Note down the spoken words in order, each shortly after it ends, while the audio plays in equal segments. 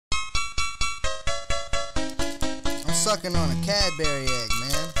I'm sucking on a Cadbury egg,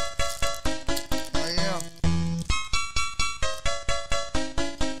 man. Oh yeah.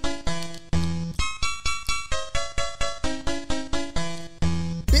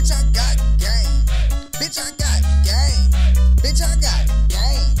 Bitch, I got game. Bitch, I got game. Bitch, I got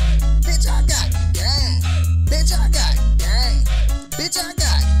game. Bitch, I got game. Bitch, I got game. Bitch, I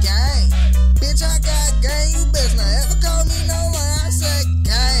got game. Bitch, I got game. You best not ever call me no lie. I said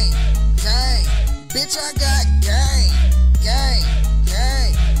game. Game. Bitch, I got game. Game.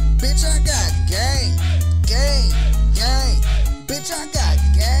 Game. Bitch, I got game. Game. Game. Bitch, I got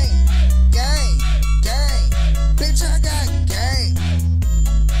game. Game. Game. Bitch, I got game.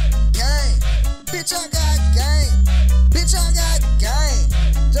 Game. Bitch, I got game. Bitch, I got game.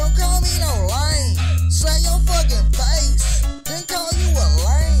 Don't call me no lame. Slap your fucking face. Then call you a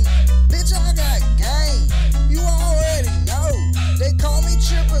lame. Bitch, I got game. You already know. They call me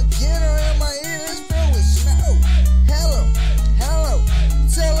Triple Getter and my ear is filled with snow. Hello, hello.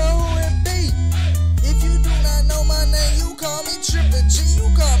 Tell her who it be. If you do not know my name, you call me Triple G.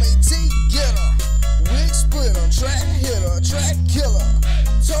 You call me T Getter. Wig splitter, track hitter, track killer.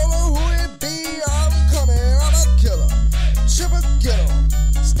 Told her who it be. I'm coming, I'm a killer. Triple Getter.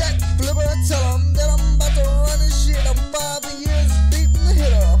 Stack flipper, tell them that I'm about to run this shit. I'm 5 years deep in the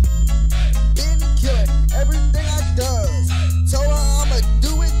hitter. Didn't kill it, everything I does. Told her I'ma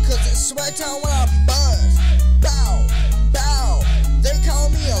do it cause it's swag time when I buzz. Bow, bow, they call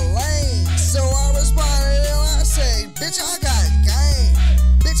me a lame. So I responded and I say, bitch, I got game.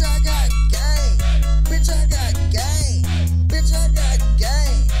 Bitch, I got game. Bitch, I got game. Bitch, I got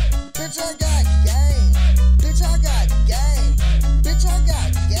game. Bitch, I got game. Bitch, I got game. Bitch, I got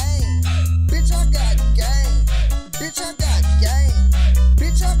game. Bitch, I got game. Bitch, I got game.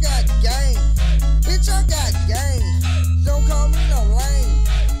 Bitch, I got game. Bitch, I got game. Don't call me no lame.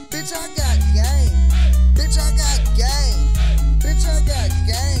 Bitch, I got game. Bitch, I got game. Bitch, I got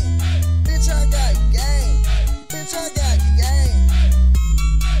game. Bitch, I got game. Bitch, I got game.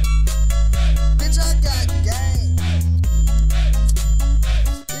 Bitch, I got game.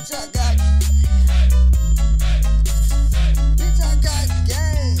 Bitch, I got Bitch, I got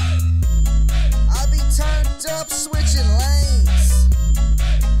game. I be turned up switching lanes.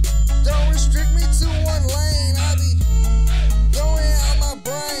 Don't restrict me to one lane. I be going out my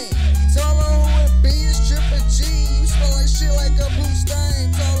brain. Tell her who it be, it's Triple G. You smell like shit like a blue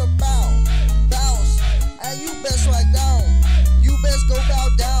stain. Tell her bounce. Hey, you best right down. You best go bow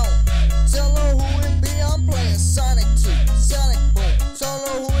down. Tell her who it be, I'm playing Sonic 2. Sonic Boom. Tell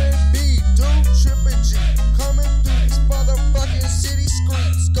her who it be, dude, Triple G. Coming through these motherfucking city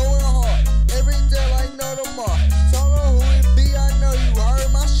streets. Going hard, every day like no tomorrow. Tell her who it be, I know you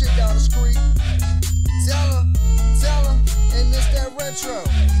heard my shit down the street. Tell her, and it's that retro.